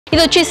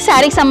ఇది వచ్చేసి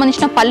శారీకి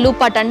సంబంధించిన పళ్ళు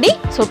పార్ట్ అండి.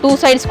 సో 2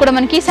 సైడ్స్ కూడా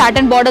మనకి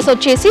సాటన్ బార్డర్స్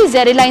వచ్చేసి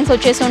జెరీ లైన్స్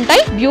వచ్చేసి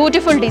ఉంటాయి.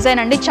 బ్యూటిఫుల్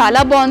డిజైన్ అండి,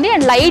 చాలా బాగుంది.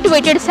 అండ్ లైట్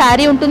వెయిటెడ్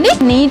శారీ ఉంటుంది,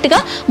 నీట్ గా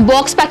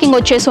బాక్స్ ప్యాకింగ్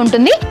వచ్చేసి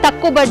ఉంటుంది.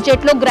 తక్కువ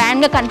బడ్జెట్ లో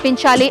గ్రాండ్ గా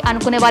కనిపించాలి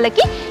అనుకునే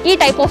వాళ్ళకి ఈ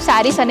టైప్ ఆఫ్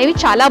శారీస్ అనేవి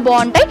చాలా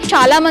బాగుంటాయి.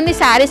 చాలా మంది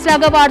శారీస్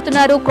లాగా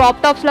వాడుతున్నారు,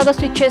 క్రాప్ టాప్స్ లాగా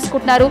స్టిచ్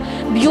చేసుకుంటున్నారు.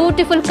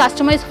 బ్యూటిఫుల్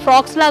కస్టమైజ్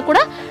ఫ్రాక్స్ లాగా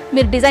కూడా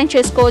మీరు డిజైన్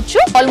చేసుకోవచ్చు.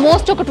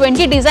 ఆల్మోస్ట్ ఒక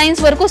 20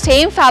 డిజైన్స్ వరకు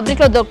సేమ్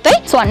ఫ్యాబ్రిక్ లో దొరుకుతాయి.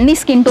 సో అన్ని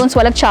స్కిన్ టోన్స్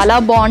వాళ్ళకి చాలా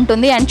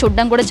బాగుంటుంది. అండ్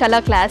చూడడం కూడా చాలా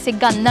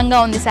క్లాసిక్ గా అందంగా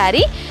ఉంది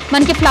శారీ.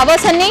 మనకి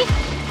ఫ్లవర్స్ అన్ని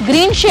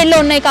గ్రీన్ షేడ్ లో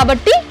ఉన్నాయి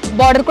కాబట్టి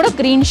బార్డర్ కూడా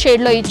గ్రీన్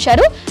షేడ్ లో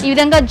ఇచ్చారు. ఈ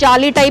విధంగా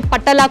జాలీ టైప్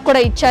పట్టలాగా కూడా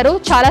ఇచ్చారు.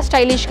 చాలా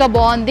స్టైలిష్ గా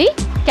బాగుంది,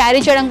 క్యారీ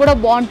చేయడం కూడా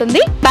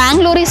బాగుంటుంది.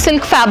 బెంగళూరు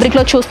సిల్క్ ఫ్యాబ్రిక్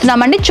లో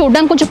చూస్తున్నామండి.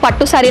 చూడడం కొంచెం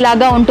పట్టు సారీ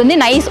లాగా ఉంటుంది.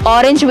 Nice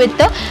orange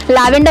with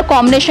lavender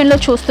combination లో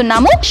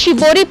చూస్తున్నాము.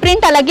 షిబోరి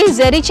ప్రింట్ అలాగే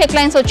జెరీ చెక్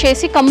లైన్స్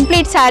వచ్చేసి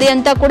కంప్లీట్ శారీ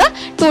అంతా కూడా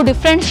 2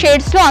 డిఫరెంట్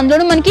షేడ్స్ లో,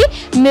 అందులో మనకి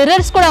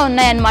మిర్రర్స్ కూడా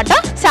ఉన్నాయన్నమాట.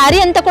 శారీ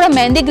అంతా కూడా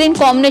మెహందీ గ్రీన్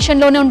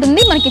కాంబినేషన్ లోనే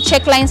ఉంటుంది. మనకి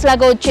చెక్ లైన్స్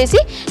లాగా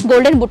వచ్చేసి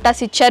గోల్డెన్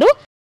బుట్టాస్ ఇచ్చారు.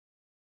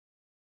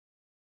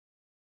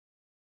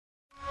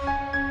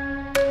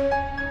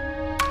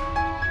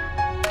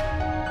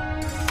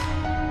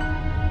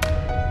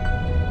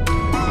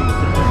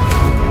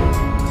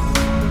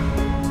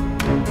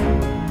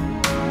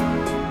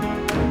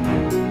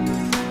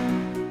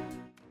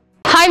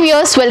 Hi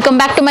viewers, welcome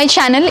back to my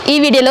channel. ఈ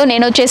వీడియోలో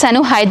నేను వచ్చేసాను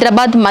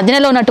హైదరాబాద్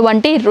మదీనాలో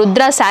ఉన్నటువంటి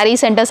రుద్ర శారీ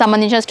సెంటర్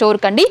సంబంధించిన స్టోర్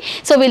కండి.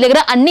 సో వీళ్ళ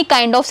దగ్గర అన్ని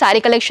కైండ్ ఆఫ్ శారీ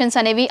కలెక్షన్స్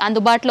అనేవి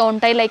అందుబాటులో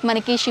ఉంటాయి. లైక్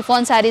మనకి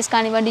షిఫాన్ శారీస్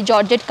కానివ్వండి,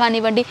 జార్జెట్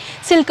కానివ్వండి,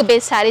 సిల్క్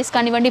బేస్ శారీస్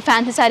కానివ్వండి,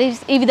 ఫ్యాన్సీ శారీస్,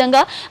 ఈ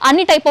విధంగా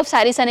అన్ని టైప్ ఆఫ్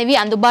శారీస్ అనేవి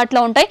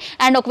అందుబాటులో ఉంటాయి.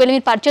 అండ్ ఒకవేళ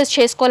మీరు పర్చేస్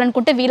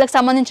చేసుకోవాలనుకుంటే వీళ్ళకి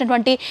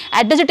సంబంధించినటువంటి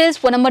address details,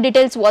 phone number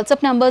details,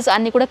 WhatsApp numbers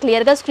అన్ని కూడా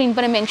క్లియర్గా స్క్రీన్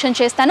పైన మెన్షన్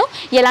చేస్తాను.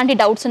 ఎలాంటి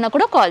డౌట్స్ ఉన్నా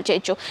కూడా కాల్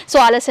చేయొచ్చు. సో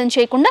ఆలస్యం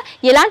చేయకుండా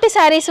ఎలాంటి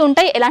శారీస్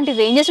ఉంటాయి, ఎలాంటి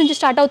రేంజెస్ నుంచి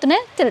స్టార్ట్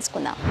అవుతున్నాయో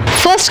తెలుసుకుందాం.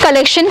 First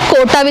collection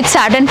quota with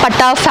Satan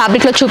patta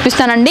fabric లో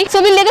చూపిస్తానండి. సో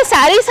వీళ్ళ దగ్గర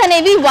శారీస్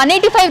అనేవి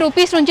 185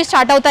 రూపీస్ నుంచి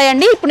స్టార్ట్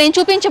అవుతాయండి. ఇప్పుడు నేను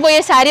చూపించబోయే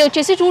శారీ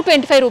వచ్చేసి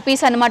 225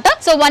 రూపీస్ అనమాట.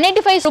 సో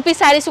 185 రూపీస్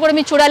శారీస్ కూడా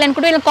మీరు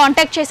చూడాలనుకుంటే వీళ్ళని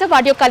కాంటాక్ట్ చేస్తే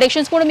వాటి యొక్క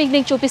కలెక్షన్స్ కూడా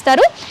మీకు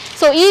చూపిస్తారు.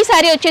 సో ఈ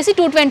శారీ వచ్చేసి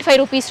 225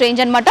 రూపీస్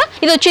రేంజ్ అనమాట.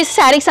 ఇది వచ్చేసి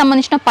శారీకి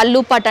సంబంధించిన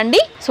పళ్ళు పార్ట్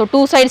అండి. సో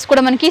 2 సైడ్స్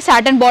కూడా మనకి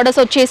సాటన్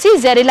బార్డర్స్ వచ్చేసి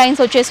జెరీ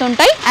లైన్స్ వచ్చేసి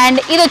ఉంటాయి.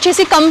 అండ్ ఇది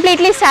వచ్చేసి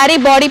కంప్లీట్లీ శారీ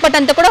బాడీ పార్ట్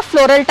అంతా కూడా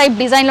ఫ్లోరల్ టైప్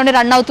డిజైన్ లోనే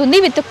రన్ అవుతుంది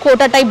విత్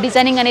కోటా టైప్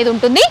డిజైనింగ్ అనేది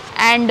ఉంటుంది.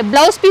 అండ్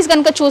బ్లౌజ్ పీస్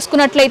కనుక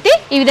చూసుకున్నట్లయితే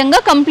ఈ విధంగా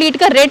కంప్లీట్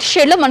గా రెడ్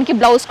షేడ్ లో మనకి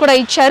బ్లౌజ్ కూడా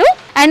ఇచ్చారు.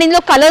 అండ్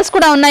ఇందులో కలర్స్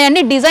కూడా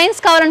ఉన్నాయండి. డిజైన్స్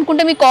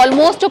కావాలనుకుంటే మీకు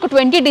ఆల్మోస్ట్ ఒక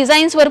 20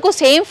 డిజైన్స్ వరకు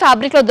సేమ్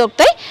ఫ్యాబ్రిక్ లో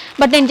దొరుకుతాయి.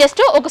 బట్ నేను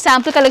జస్ట్ ఒక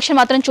శాంపుల్ కలెక్షన్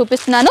మాత్రం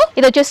చూపిస్తున్నాను.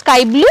 ఇది వచ్చేసి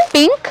స్కై బ్లూ,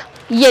 పింక్,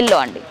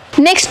 yellow అండి.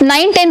 నెక్స్ట్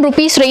 9-10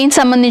 రూపీస్ రేంజ్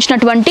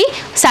సంబంధించినటువంటి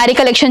శారీ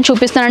కలెక్షన్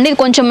చూపిస్తానండి. ఇది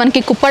కొంచెం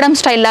మనకి కుప్పడం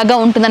స్టైల్ లాగా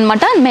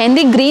ఉంటుందన్నమాట.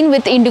 Mehndi green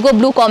with IndiGo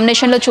blue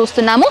combination లో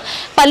చూస్తున్నాము.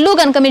 పళ్ళు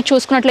కనుక మీరు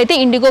చూసుకున్నట్లయితే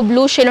ఇండిగో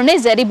బ్లూ షేడ్లోనే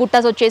జరీ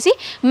బుట్టాస్ వచ్చేసి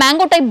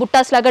మ్యాంగో టైప్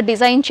బుట్టాస్ లాగా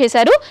డిజైన్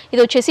చేశారు.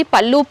 ఇది వచ్చేసి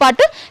పళ్ళు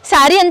పార్ట్.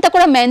 శారీ అంతా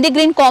కూడా మెహందీ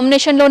గ్రీన్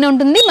కాంబినేషన్ లోనే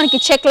ఉంటుంది. మనకి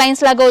చెక్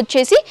లైన్స్ లాగా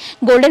వచ్చేసి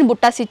గోల్డెన్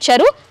బుట్టాస్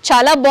ఇచ్చారు.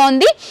 చాలా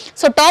బాగుంది.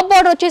 సో టాప్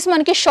బార్డర్ వచ్చేసి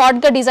మనకి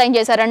షార్ట్ గా డిజైన్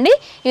చేశారండి.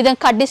 ఈ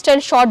విధంగా కడ్డీ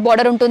స్టైల్ షార్ట్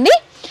బార్డర్ ఉంటుంది.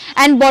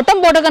 అండ్ బాటమ్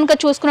బార్డర్ కనుక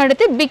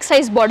చూసుకున్నట్లయితే బిగ్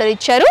సైజ్ బార్డర్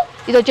ఇచ్చారు.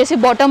 ఇది వచ్చేసి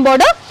బాటమ్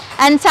బార్డర్.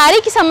 అండ్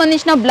శారీకి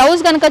సంబంధించిన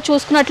బ్లౌజ్ కనుక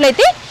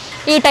చూసుకున్నట్లయితే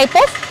ఈ టైప్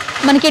ఆఫ్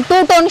మనకి 2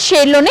 టోన్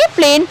షేడ్ లోనే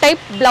ప్లెయిన్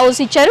టైప్ బ్లౌజ్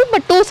ఇచ్చారు.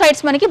 బట్ 2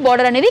 సైడ్స్ మనకి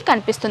బార్డర్ అనేది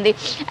కనిపిస్తుంది.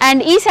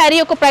 అండ్ ఈ శారీ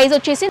యొక్క ప్రైస్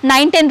వచ్చేసి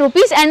 9-10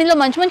 రూపీస్. అండ్ ఇందులో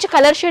మంచి మంచి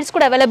కలర్ షేడ్స్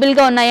కూడా అవైలబుల్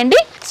గా ఉన్నాయండి.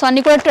 సో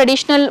అన్ని కూడా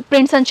ట్రెడిషనల్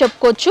ప్రింట్స్ అని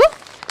చెప్పుకోవచ్చు.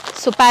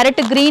 So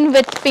parrot green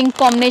with pink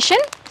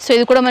combination. So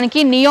ఇది కూడా మనకి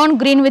neon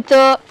green with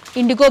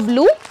IndiGo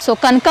blue. So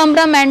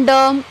కనకాంబరం అండ్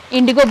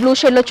ఇండిగో బ్లూ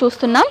షేడ్ లో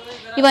చూస్తున్నాం.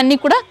 ఇవన్నీ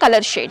కూడా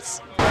colour shades.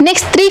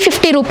 Next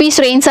 350 rupees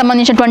range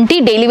సంబంధించినటువంటి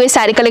డైలీ వేర్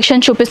శారీ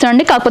కలెక్షన్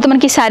చూపిస్తున్నాండి. కాకపోతే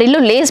మనకి శారీలో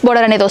లేస్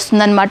బార్డర్ అనేది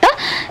వస్తుంది అనమాట.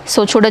 సో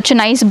చూడొచ్చు,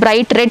 నైస్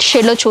బ్రైట్ రెడ్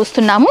షేడ్ లో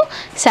చూస్తున్నాము.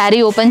 శారీ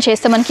ఓపెన్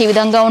చేస్తే మనకి ఈ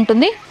విధంగా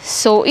ఉంటుంది.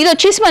 సో ఇది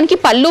వచ్చేసి మనకి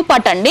పళ్ళు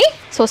పార్ట్ అండి.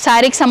 సో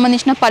శారీకి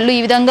సంబంధించిన పళ్ళు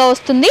ఈ విధంగా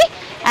వస్తుంది.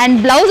 అండ్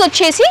బ్లౌజ్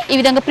వచ్చేసి ఈ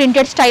విధంగా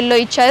ప్రింటెడ్ స్టైల్లో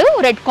ఇచ్చారు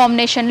రెడ్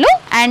కాంబినేషన్ లో.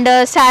 అండ్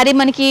శారీ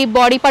మనకి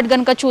బాడీ పార్ట్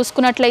కనుక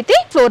చూసుకున్నట్లయితే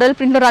ఫ్లోరల్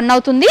ప్రింట్ లో రన్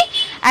అవుతుంది.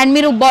 అండ్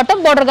మీరు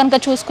బాటమ్ బార్డర్ కనుక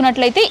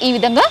చూసుకున్నట్లయితే ఈ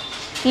విధంగా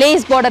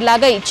లేస్ బార్డర్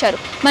లాగా ఇచ్చారు.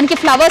 మనకి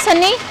ఫ్లవర్స్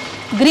అన్ని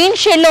గ్రీన్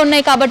షేడ్ లో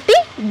ఉన్నాయి కాబట్టి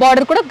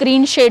బార్డర్ కూడా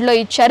గ్రీన్ షేడ్ లో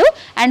ఇచ్చారు.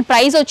 అండ్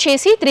ప్రైస్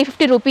వచ్చేసి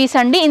 350 రూపీస్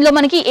అండి. ఇందులో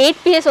మనకి 8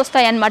 పీసెస్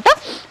వస్తాయి అనమాట.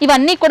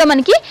 ఇవన్నీ కూడా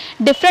మనకి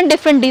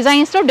డిఫరెంట్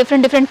డిజైన్స్ లో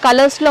డిఫరెంట్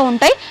కలర్స్ లో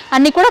ఉంటాయి.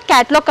 అన్ని కూడా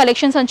క్యాటలాగ్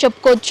కలెక్షన్స్ అని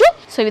చెప్పుకోవచ్చు.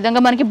 సో ఈ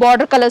విధంగా మనకి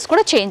బార్డర్ కలర్స్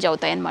కూడా చేంజ్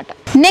అవుతాయి అనమాట.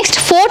 నెక్స్ట్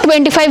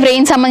 425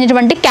 రేంజ్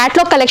సంబంధించినటువంటి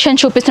catalogue collection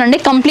చూపిస్తుందండి.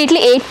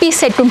 Completely 8 piece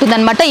set ఉంటుంది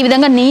అనమాట. ఈ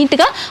విధంగా నీట్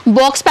గా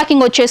బాక్స్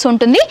ప్యాకింగ్ వచ్చేసి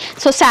ఉంటుంది.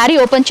 సో శారీ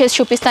ఓపెన్ చేసి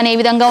చూపిస్తాను ఏ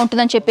విధంగా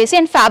ఉంటుందని చెప్పేసి.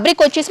 అండ్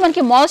ఫ్యాబ్రిక్ వచ్చేసి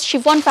మనకి మాస్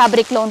షిఫాన్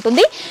ఫ్యాబ్రిక్ లో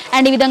ఉంటుంది.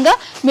 అండ్ ఈ విధంగా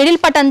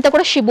మిడిల్ పార్ట్ అంతా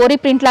కూడా షిబోరి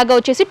ప్రింట్ లాగా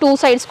వచ్చేసి 2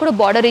 సైడ్స్ కూడా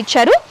బార్డర్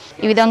ఇచ్చారు.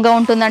 ఈ విధంగా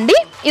ఉంటుందండి.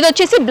 ఇది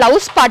వచ్చేసి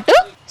బ్లౌజ్ పార్ట్.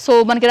 సో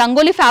మనకి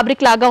రంగోలీ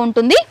ఫ్యాబ్రిక్ లాగా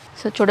ఉంటుంది.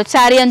 సో చూడొచ్చు,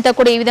 శారీ అంతా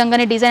కూడా ఈ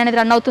విధంగానే డిజైన్ అనేది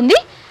రన్ అవుతుంది.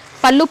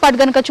 పళ్ళు పాటు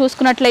కనుక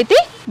చూసుకున్నట్లయితే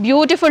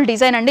బ్యూటిఫుల్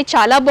డిజైన్ అండి,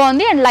 చాలా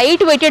బాగుంది. అండ్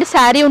లైట్ వెయిటెడ్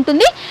శారీ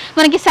ఉంటుంది.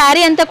 మనకి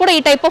శారీ అంతా కూడా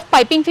ఈ టైప్ ఆఫ్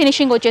పైపింగ్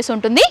ఫినిషింగ్ వచ్చేసి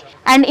ఉంటుంది.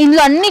 అండ్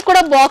ఇందులో అన్ని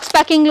కూడా బాక్స్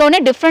ప్యాకింగ్ లోనే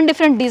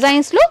డిఫరెంట్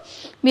డిజైన్స్ లో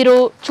మీరు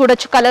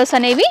చూడొచ్చు కలర్స్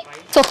అనేవి.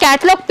 సో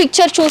క్యాటలాగ్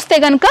పిక్చర్ చూస్తే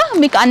కనుక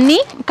మీకు అన్ని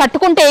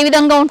కట్టుకుంటే ఏ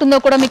విధంగా ఉంటుందో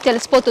కూడా మీకు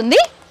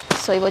తెలిసిపోతుంది.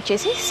 సో ఇవి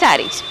వచ్చేసి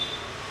శారీస్.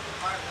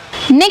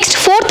 నెక్స్ట్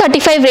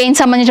 435 రేంజ్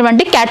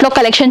సంబంధించినటువంటి క్యాటలాగ్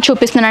కలెక్షన్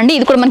చూపిస్తున్నానండి.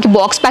 ఇది కూడా మనకి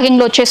బాక్స్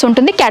ప్యాకింగ్లో వచ్చేసి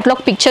ఉంటుంది.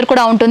 క్యాటలాగ్ పిక్చర్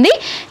కూడా ఉంటుంది.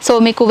 సో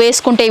మీకు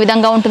వేసుకుంటే ఏ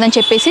విధంగా ఉంటుందని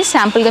చెప్పేసి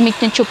శాంపుల్గా మీకు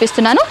నేను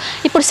చూపిస్తున్నాను.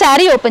 ఇప్పుడు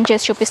శారీ ఓపెన్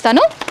చేసి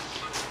చూపిస్తాను.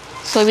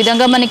 సో ఈ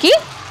విధంగా మనకి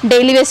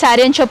డైలీ వేర్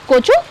శారీ అని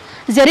చెప్పుకోవచ్చు.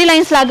 జెరీ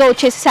లైన్స్ లాగా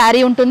వచ్చేసి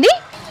శారీ ఉంటుంది.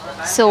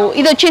 సో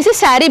ఇది వచ్చేసి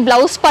శారీ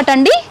బ్లౌజ్ పార్ట్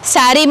అండి.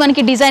 శారీ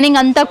మనకి డిజైనింగ్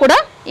అంతా కూడా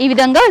ఈ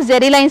విధంగా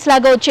జెరీ లైన్స్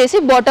లాగా వచ్చేసి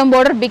బాటమ్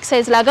బోర్డర్ బిగ్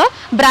సైజ్ లాగా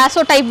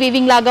బ్రాసో టైప్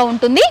వీవింగ్ లాగా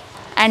ఉంటుంది.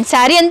 అండ్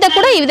శారీ అంతా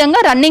కూడా ఈ విధంగా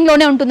రన్నింగ్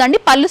లోనే ఉంటుందండి.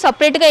 పళ్ళు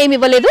సపరేట్గా ఏమి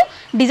ఇవ్వలేదు.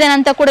 డిజైన్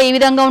అంతా కూడా ఈ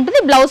విధంగా ఉంటుంది.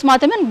 బ్లౌజ్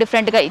మాత్రమే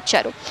డిఫరెంట్గా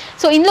ఇచ్చారు.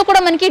 సో ఇందులో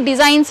కూడా మనకి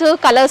డిజైన్స్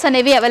కలర్స్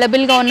అనేవి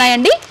అవైలబుల్గా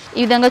ఉన్నాయండి.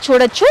 ఈ విధంగా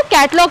చూడొచ్చు.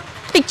 క్యాటలాగ్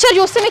పిక్చర్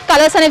చూస్తే మీకు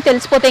కలర్స్ అనేవి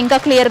తెలిసిపోతాయి ఇంకా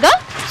క్లియర్గా.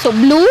 So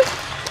blue,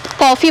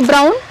 coffee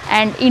brown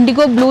and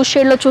IndiGo blue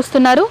షేడ్లో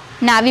చూస్తున్నారు.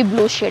 నావీ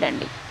బ్లూ షేడ్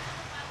అండి.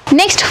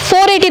 నెక్స్ట్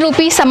 480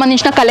 రూపీస్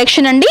సంబంధించిన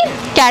కలెక్షన్ అండి.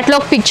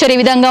 క్యాటలాగ్ పిక్చర్ ఈ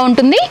విధంగా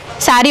ఉంటుంది.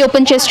 శారీ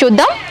ఓపెన్ చేసి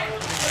చూద్దాం.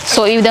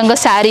 సో ఈ విధంగా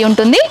శారీ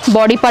ఉంటుంది.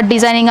 బాడీ పార్ట్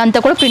డిజైనింగ్ అంతా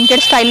కూడా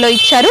ప్రింటెడ్ స్టైల్లో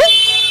ఇచ్చారు.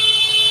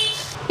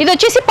 ఇది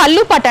వచ్చేసి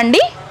పళ్ళు పార్ట్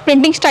అండి.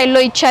 ప్రింటింగ్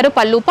స్టైల్లో ఇచ్చారు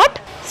పళ్ళు పార్ట్.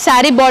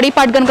 శారీ బాడీ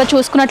పార్ట్ కనుక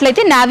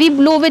చూసుకున్నట్లయితే నావీ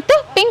బ్లూ విత్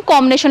పింక్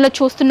కాంబినేషన్లో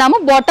చూస్తున్నాము.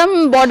 బాటమ్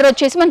బార్డర్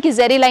వచ్చేసి మనకి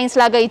జెరీ లైన్స్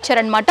లాగా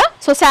ఇచ్చారనమాట.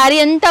 సో శారీ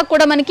అంతా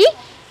కూడా మనకి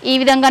ఈ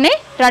విధంగానే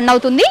రన్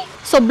అవుతుంది.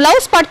 సో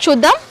బ్లౌజ్ పార్ట్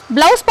చూద్దాం.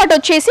 బ్లౌజ్ పార్ట్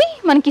వచ్చేసి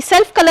మనకి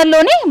సెల్ఫ్ కలర్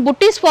లోనే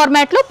బుట్టీస్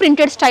ఫార్మాట్ లో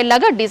ప్రింటెడ్ స్టైల్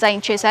లాగా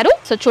డిజైన్ చేశారు.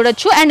 సో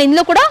చూడొచ్చు. అండ్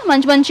ఇందులో కూడా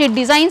మంచి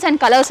డిజైన్స్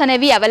అండ్ కలర్స్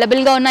అనేవి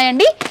అవైలబుల్ గా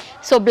ఉన్నాయండి.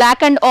 So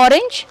black and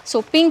orange, so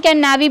pink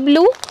and navy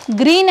blue,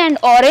 green and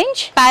orange,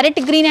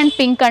 parrot green and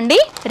pink అండి,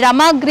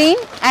 రమా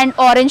green and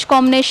orange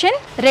combination,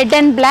 red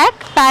and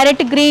black,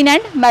 parrot green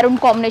and maroon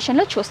combination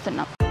లో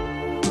చూస్తున్నాం.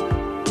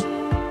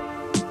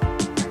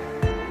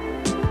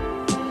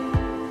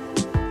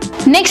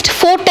 Next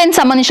 410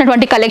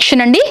 సంబంధించినటువంటి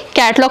collection అండి.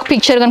 Catalogue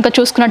picture కనుక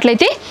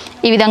చూసుకున్నట్లయితే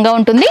ఈ విధంగా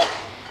ఉంటుంది.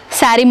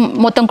 శారీ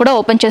మొత్తం కూడా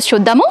ఓపెన్ చేసి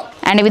చూద్దాము.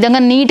 అండ్ ఈ విధంగా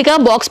నీట్గా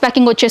బాక్స్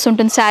ప్యాకింగ్ వచ్చేసి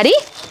ఉంటుంది. శారీ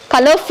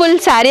కలర్ఫుల్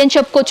శారీ అని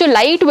చెప్పుకోవచ్చు.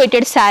 లైట్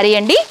వెయిటెడ్ శారీ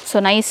అండి. So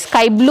nice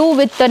sky blue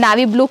with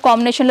navy blue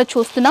కాంబినేషన్లో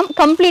చూస్తున్నాం.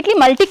 కంప్లీట్లీ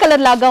మల్టీ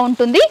కలర్ లాగా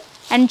ఉంటుంది.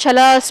 అండ్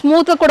చాలా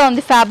స్మూత్ గా కూడా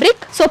ఉంది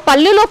ఫ్యాబ్రిక్. సో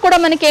పళ్ళులో కూడా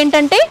మనకి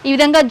ఏంటంటే ఈ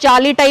విధంగా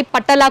జాలీ టైప్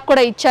పట్టలాగా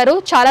కూడా ఇచ్చారు.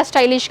 చాలా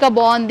స్టైలిష్ గా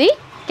బాగుంది.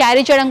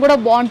 క్యారీ చేయడం కూడా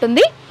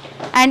బాగుంటుంది.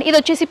 అండ్ ఇది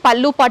వచ్చేసి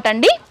పళ్ళు పార్ట్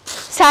అండి.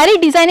 శారీ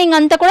డిజైనింగ్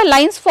అంతా కూడా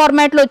లైన్స్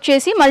ఫార్మాట్ లో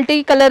వచ్చేసి మల్టీ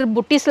కలర్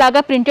బుట్టీస్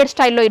లాగా ప్రింటెడ్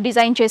స్టైల్లో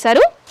డిజైన్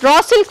చేశారు. రా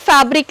సిల్క్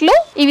ఫ్యాబ్రిక్ లో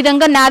ఈ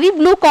విధంగా నావీ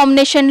బ్లూ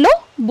కాంబినేషన్ లో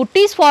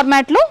బుట్టీస్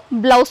ఫార్మాట్ లో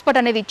బ్లౌజ్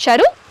పార్ట్ అనేది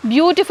ఇచ్చారు.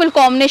 బ్యూటిఫుల్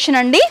కాంబినేషన్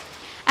అండి.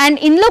 అండ్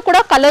ఇందులో కూడా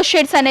కలర్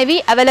షేడ్స్ అనేవి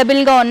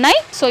అవైలబుల్ గా ఉన్నాయి.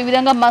 సో ఈ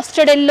విధంగా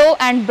mustard yellow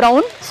and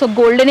brown, so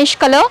goldenish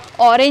colour,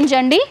 orange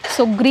అండి,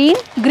 సో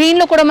గ్రీన్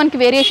లో కూడా మనకి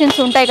వేరియేషన్స్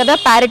ఉంటాయి కదా.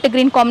 ప్యారెట్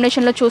గ్రీన్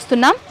కాంబినేషన్ లో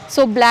చూస్తున్నాం.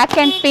 So black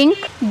and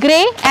pink,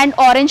 grey and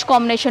orange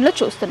combination లో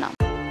చూస్తున్నాం.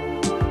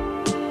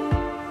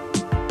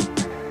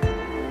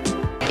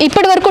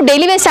 ఇప్పటి వరకు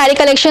డైలీ వేర్ శారీ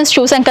కలెక్షన్స్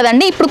చూసాం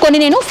కదండి. ఇప్పుడు కొన్ని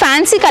నేను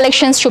ఫ్యాన్సీ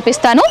కలెక్షన్స్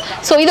చూపిస్తాను.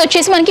 సో ఇది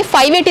వచ్చేసి మనకి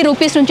 580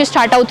 రూపీస్ నుంచి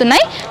స్టార్ట్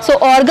అవుతున్నాయి. సో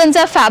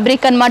ఆర్గన్జా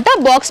ఫ్యాబ్రిక్ అనమాట.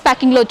 బాక్స్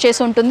ప్యాకింగ్ లో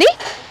వచ్చేసి ఉంటుంది.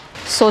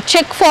 సో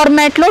చెక్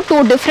ఫార్మాట్ లో 2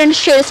 డిఫరెంట్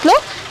షేడ్స్ లో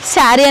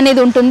శారీ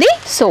అనేది ఉంటుంది.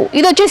 సో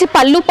ఇది వచ్చేసి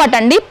పళ్ళు పట్ట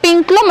అండి.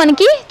 పింక్ లో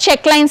మనకి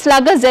చెక్ లైన్స్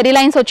లాగా జెరీ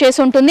లైన్స్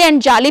వచ్చేసి ఉంటుంది.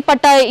 అండ్ జాలీ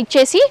పట్ట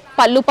ఇచ్చేసి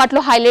పళ్ళు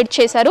పట్టలో హైలైట్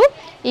చేశారు.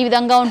 ఈ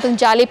విధంగా ఉంటుంది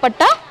జాలీ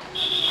పట్ట.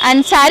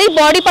 అండ్ శారీ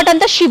బాడీ పార్ట్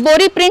అంతా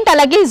షిబోరీ ప్రింట్,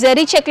 అలాగే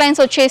జెరీ చెక్ లైన్స్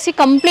వచ్చేసి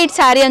కంప్లీట్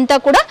శారీ అంతా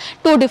కూడా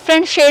 2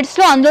 డిఫరెంట్ షేడ్స్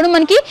లో, అందులో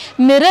మనకి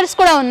మిర్రర్స్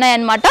కూడా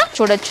ఉన్నాయన్నమాట.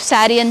 చూడొచ్చు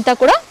శారీ అంతా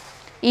కూడా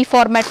ఈ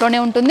ఫార్మాట్ లోనే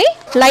ఉంటుంది.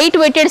 లైట్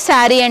వెయిటెడ్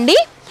శారీ అండి.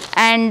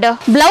 అండ్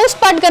బ్లౌజ్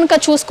పార్ట్ కనుక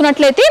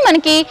చూసుకున్నట్లయితే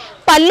మనకి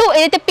పళ్ళు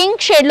ఏదైతే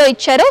పింక్ షేడ్ లో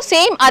ఇచ్చారో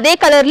సేమ్ అదే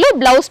కలర్ లో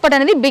బ్లౌజ్ పార్ట్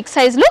అనేది బిగ్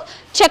సైజ్ లో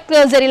చెక్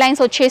జెరీ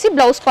లైన్స్ వచ్చేసి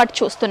బ్లౌజ్ పార్ట్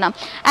చూస్తున్నాం.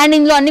 అండ్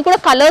ఇందులో అన్ని కూడా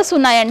కలర్స్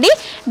ఉన్నాయండి.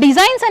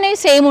 డిజైన్స్ అనేవి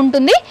సేమ్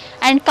ఉంటుంది.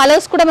 అండ్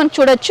కలర్స్ కూడా మనం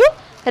చూడొచ్చు.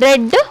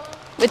 Red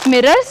with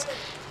mirrors,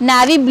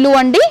 navy blue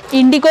అండి,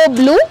 IndiGo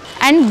blue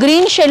and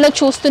green shade లో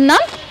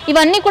చూస్తున్నాం.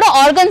 ఇవన్నీ కూడా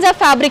ఆర్గన్జా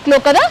ఫ్యాబ్రిక్ లో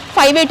కదా.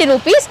 580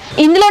 రూపీస్.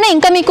 ఇందులోనే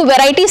ఇంకా మీకు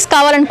వెరైటీస్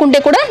కావాలనుకుంటే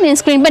కూడా నేను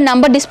స్క్రీన్ పై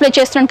నెంబర్ డిస్ప్లే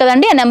చేస్తున్నాను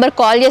కదండి. ఆ నెంబర్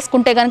కాల్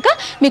చేసుకుంటే కనుక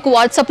మీకు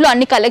వాట్సాప్ లో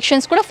అన్ని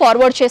కలెక్షన్స్ కూడా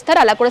ఫార్వర్డ్ చేస్తారు.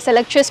 అలా కూడా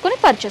సెలెక్ట్ చేసుకుని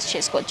పర్చేస్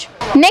చేసుకోవచ్చు.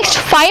 నెక్స్ట్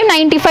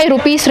 595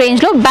 రూపీస్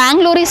రేంజ్ లో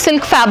బెంగళూరు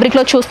సిల్క్ ఫ్యాబ్రిక్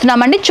లో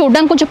చూస్తున్నామండి.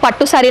 చూడడానికి కొంచెం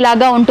పట్టు సారీ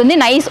లాగా ఉంటుంది.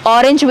 Nice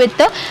orange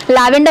with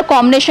lavender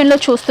combination లో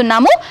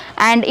చూస్తున్నాము.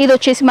 అండ్ ఇది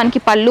వచ్చేసి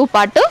మనకి పళ్ళు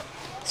పార్ట్.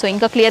 సో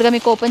ఇంకా క్లియర్గా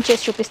మీకు ఓపెన్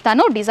చేసి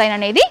చూపిస్తాను డిజైన్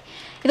అనేది.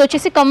 ఇది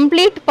వచ్చేసి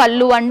కంప్లీట్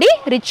పళ్ళు అండి.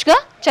 రిచ్గా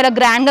చాలా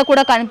గ్రాండ్గా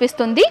కూడా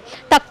కనిపిస్తుంది.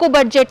 తక్కువ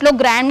బడ్జెట్లో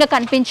గ్రాండ్గా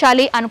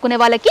కనిపించాలి అనుకునే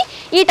వాళ్ళకి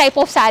ఈ టైప్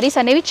ఆఫ్ శారీస్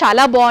అనేవి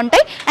చాలా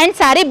బాగుంటాయి. అండ్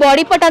శారీ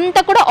బాడీ పార్ట్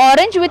అంతా కూడా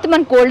ఆరెంజ్ విత్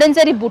మన గోల్డెన్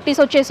జరీ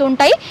బుట్టీస్ వచ్చేసి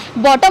ఉంటాయి.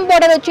 బాటమ్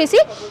బార్డర్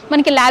వచ్చేసి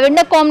మనకి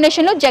లావెండర్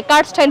కాంబినేషన్లో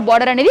జకార్డ్ స్టైల్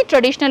బార్డర్ అనేది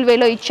ట్రెడిషనల్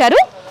వేలో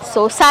ఇచ్చారు.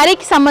 సో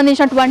శారీకి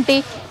సంబంధించినటువంటి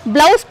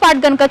బ్లౌజ్ పార్ట్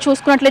కనుక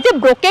చూసుకున్నట్లయితే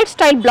బ్రొకెట్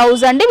స్టైల్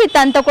బ్లౌజ్ అండి. విత్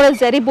అంతా కూడా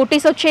జరీ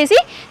బూటీస్ వచ్చేసి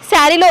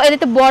శారీలో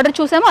ఏదైతే బార్డర్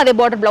చూసామో అదే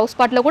బార్డర్ బ్లౌజ్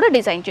పార్ట్లో కూడా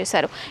డిజైన్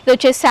చేశారు. ఇది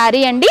వచ్చేసి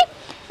శారీ అండి.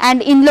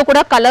 అండ్ ఇందులో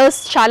కూడా కలర్స్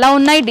చాలా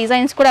ఉన్నాయి,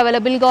 డిజైన్స్ కూడా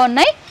అవైలబుల్గా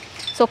ఉన్నాయి.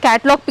 సో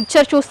క్యాటలాగ్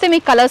పిక్చర్ చూస్తే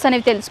మీకు కలర్స్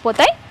అనేవి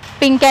తెలిసిపోతాయి.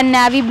 Pink and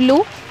navy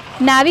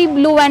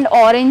blue and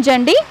orange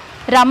అండి,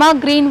 రమా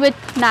green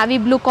with navy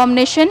blue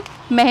combination,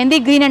 mehndi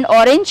green and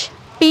orange,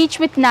 peach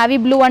with navy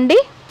blue అండి,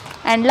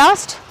 and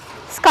last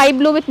sky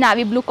blue with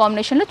navy blue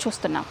కాంబినేషన్లో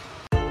చూస్తున్నాం.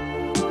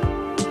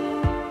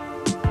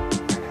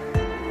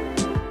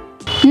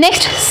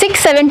 నెక్స్ట్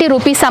 670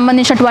 రూపీస్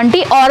సంబంధించినటువంటి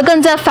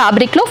organza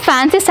ఫ్యాబ్రిక్లో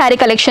ఫ్యాన్సీ శారీ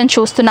కలెక్షన్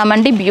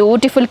చూస్తున్నామండి.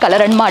 Beautiful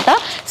colour అనమాట.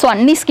 So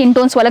అన్ని skin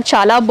tones వాళ్ళకి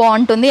చాలా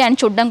బాగుంటుంది అండ్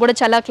చూడడం కూడా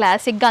చాలా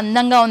క్లాసిక్గా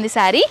అందంగా ఉంది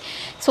శారీ.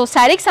 సో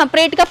శారీకి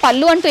సపరేట్గా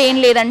పళ్ళు అంటూ ఏం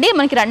లేదండి,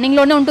 మనకి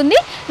రన్నింగ్లోనే ఉంటుంది.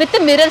 విత్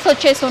మిర్రర్స్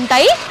వచ్చేసి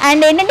ఉంటాయి.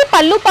 అండ్ ఏంటంటే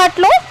పళ్ళు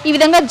పార్ట్లో ఈ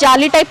విధంగా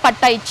జాలీ టైప్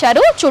పట్టా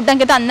ఇచ్చారు,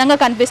 చూడడానికి అయితే అందంగా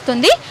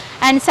కనిపిస్తుంది.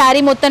 అండ్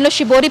శారీ మొత్తంలో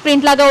షిబోరి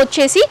ప్రింట్ లాగా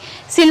వచ్చేసి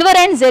silver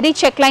and Jerry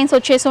check lines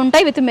వచ్చేసి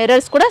ఉంటాయి. విత్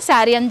మిర్రర్స్ కూడా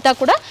శారీ అంతా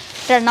కూడా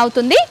రన్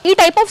అవుతుంది. ఈ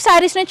టైప్ ఆఫ్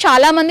శారీస్ని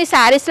చాలా మంది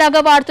శారీస్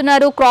లాగా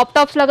వాడుతున్నారు, క్రాప్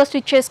టాప్స్ లాగా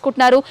స్టిచ్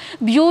చేసుకుంటున్నారు,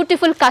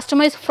 బ్యూటిఫుల్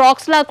కస్టమైజ్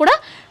ఫ్రాక్స్ లాగా కూడా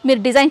మీరు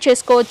డిజైన్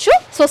చేసుకోవచ్చు.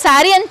 సో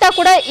శారీ అంతా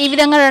కూడా ఈ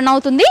విధంగా రన్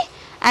అవుతుంది.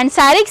 అండ్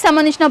శారీకి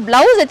సంబంధించిన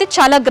బ్లౌజ్ అయితే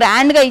చాలా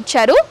గ్రాండ్గా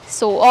ఇచ్చారు.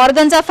 So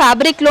organza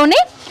ఫ్యాబ్రిక్లోనే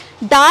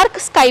dark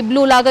sky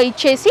blue లాగా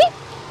ఇచ్చేసి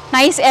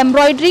నైస్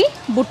ఎంబ్రాయిడరీ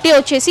బుట్టి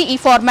వచ్చేసి ఈ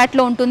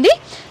ఫార్మాట్లో ఉంటుంది.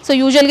 సో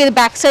యూజువల్గా ఇది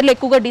బ్యాక్ సైడ్లో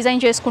ఎక్కువగా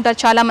డిజైన్ చేసుకుంటారు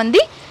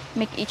చాలామంది.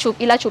 మీకు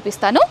ఇలా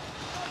చూపిస్తాను.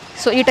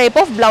 సో ఈ టైప్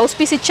ఆఫ్ బ్లౌజ్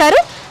పీస్ ఇచ్చారు.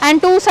 అండ్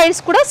 2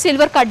 సైడ్స్ కూడా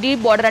సిల్వర్ కడ్డీ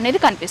బార్డర్ అనేది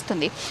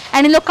కనిపిస్తుంది.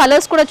 అండ్ ఇందులో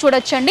కలర్స్ కూడా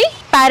చూడొచ్చండి.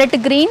 Parrot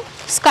green,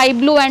 sky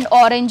blue and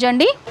orange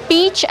అండి,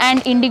 peach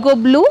and IndiGo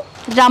blue,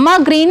 Rama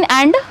green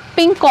and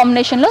pink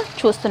కాంబినేషన్లో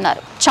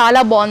చూస్తున్నారు.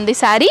 చాలా బాగుంది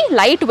sari,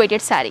 light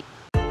weighted sari.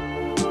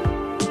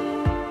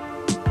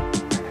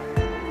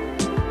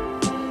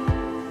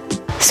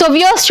 So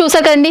viewers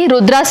చూసారు కదండి,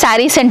 రుద్ర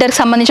శారీ సెంటర్కి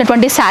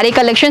సంబంధించినటువంటి శారీ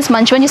కలెక్షన్స్,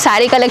 మంచి మంచి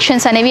శారీ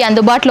కలెక్షన్స్ అనేవి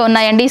అందుబాటులో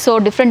ఉన్నాయండి. సో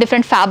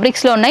డిఫరెంట్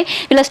ఫ్యాబ్రిక్స్లో ఉన్నాయి.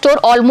 ఇలా స్టోర్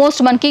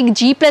ఆల్మోస్ట్ మనకి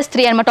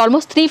G+3 అనమాట,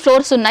 ఆల్మోస్ట్ 3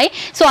 ఫ్లోర్స్ ఉన్నాయి.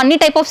 సో అన్ని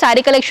టైప్ ఆఫ్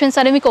శారీ కలెక్షన్స్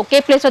అనేవి మీకు ఒకే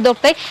ప్లేస్లో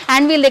దొరుకుతాయి.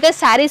 అండ్ వీళ్ళ దగ్గర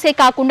శారీసే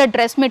కాకుండా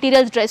డ్రెస్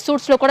మెటీరియల్స్, డ్రెస్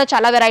సూట్స్లో కూడా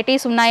చాలా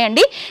వెరైటీస్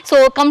ఉన్నాయండి. సో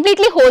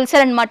కంప్లీట్లీ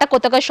హోల్సేల్ అనమాట.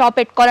 కొత్తగా షాప్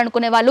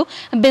పెట్టుకోవాలనుకునే వాళ్ళు,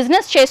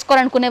 బిజినెస్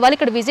చేసుకోవాలనుకునే వాళ్ళు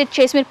ఇక్కడ విజిట్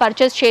చేసి మీరు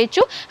పర్చేస్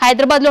చేయొచ్చు.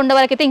 హైదరాబాద్లో ఉండే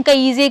వాళ్ళకైతే ఇంకా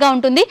ఈజీగా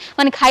ఉంటుంది.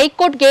 మనకి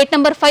హైకోర్ట్ గేట్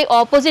నెంబర్ 5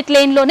 ఆపోజిట్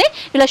లేన్లోనే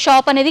ఇలా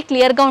షాప్ అనేది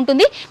క్లియర్గా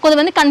ఉంటుంది.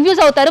 కొంతమంది కన్ఫ్యూజ్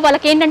అవుతారు.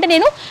 వాళ్ళకి ఏంటంటే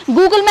నేను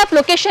గూగుల్ మ్యాప్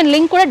లొకేషన్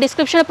లింక్ కూడా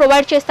డిస్క్రిప్షన్లో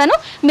ప్రొవైడ్ చేస్తాను.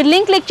 మీరు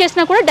లింక్ క్లిక్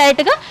చేసినా కూడా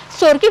డైరెక్ట్గా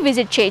స్టోర్కి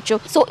విజిట్ చేయొచ్చు.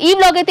 సో ఈ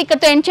వ్లాగ్ అయితే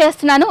ఇక్కడతో ఎండ్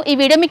చేస్తున్నాను. ఈ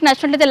వీడియో మీకు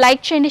నచ్చినట్లయితే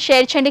లైక్ చేయండి,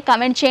 షేర్ చేయండి,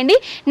 కామెంట్ చేయండి.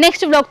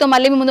 నెక్స్ట్ వ్లాగ్తో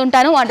మళ్ళీ మీ ముందు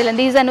ఉంటాను. Until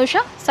then this is Anusha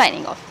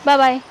signing off.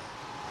 Bye.